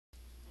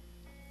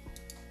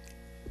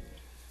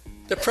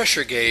The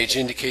pressure gauge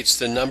indicates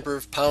the number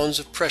of pounds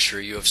of pressure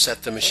you have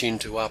set the machine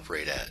to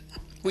operate at.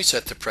 We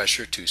set the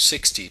pressure to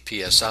 60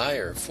 psi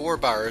or 4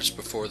 bars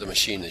before the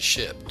machine is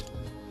shipped.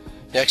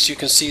 Next, you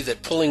can see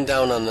that pulling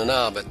down on the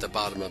knob at the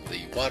bottom of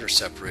the water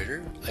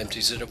separator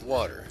empties it of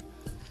water.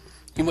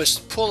 You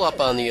must pull up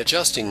on the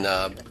adjusting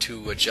knob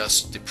to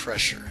adjust the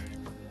pressure.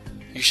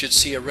 You should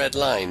see a red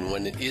line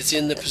when it is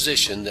in the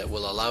position that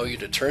will allow you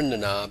to turn the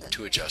knob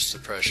to adjust the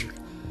pressure.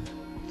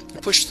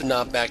 Push the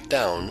knob back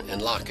down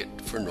and lock it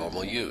for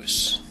normal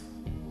use.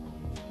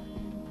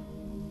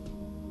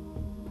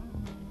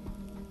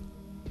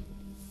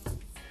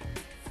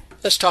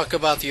 Let's talk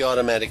about the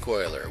automatic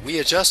oiler. We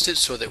adjust it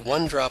so that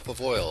 1 drop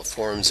of oil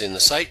forms in the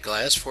sight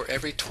glass for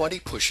every 20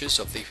 pushes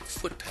of the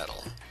foot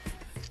pedal.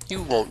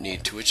 You won't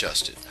need to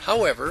adjust it.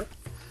 However,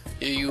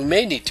 you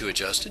may need to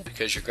adjust it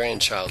because your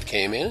grandchild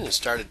came in and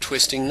started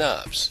twisting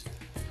knobs.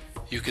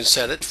 You can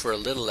set it for a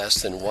little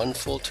less than 1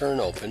 full turn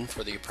open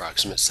for the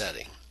approximate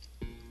setting.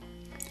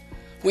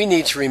 We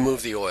need to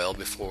remove the oil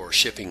before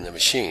shipping the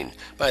machine.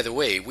 By the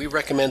way, we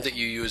recommend that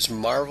you use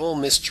Marvel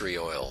Mystery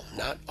Oil,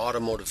 not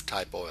automotive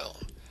type oil.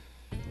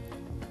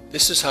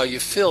 This is how you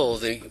fill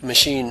the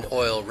machine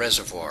oil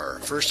reservoir.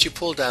 First, you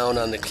pull down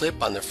on the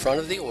clip on the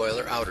front of the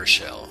oiler outer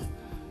shell.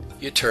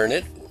 You turn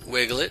it,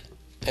 wiggle it,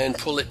 and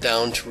pull it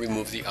down to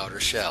remove the outer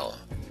shell.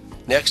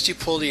 Next, you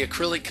pull the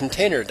acrylic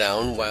container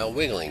down while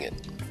wiggling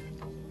it.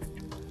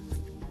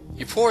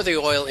 You pour the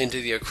oil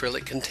into the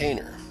acrylic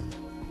container.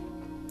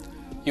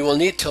 You will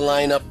need to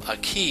line up a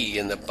key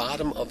in the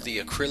bottom of the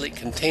acrylic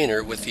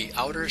container with the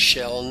outer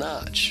shell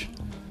notch.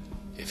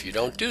 If you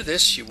don't do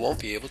this, you won't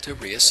be able to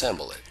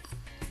reassemble it.